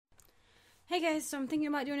Hey guys, so I'm thinking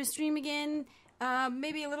about doing a stream again.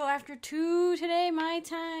 Maybe a little after 2 today, my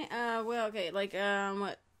time. Well, okay,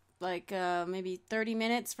 maybe 30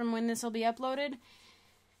 minutes from when this will be uploaded.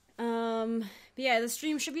 But yeah, the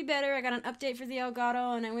stream should be better. I got an update for the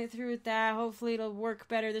Elgato, and I went through with that. Hopefully it'll work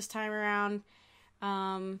better this time around.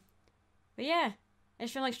 But yeah, I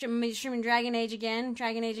just feel like streaming Dragon Age again,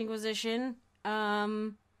 Dragon Age Inquisition.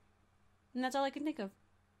 And that's all I can think of.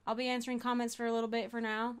 I'll be answering comments for a little bit for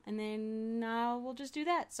now, and then we'll just do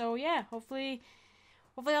that. So yeah, hopefully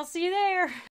I'll see you there.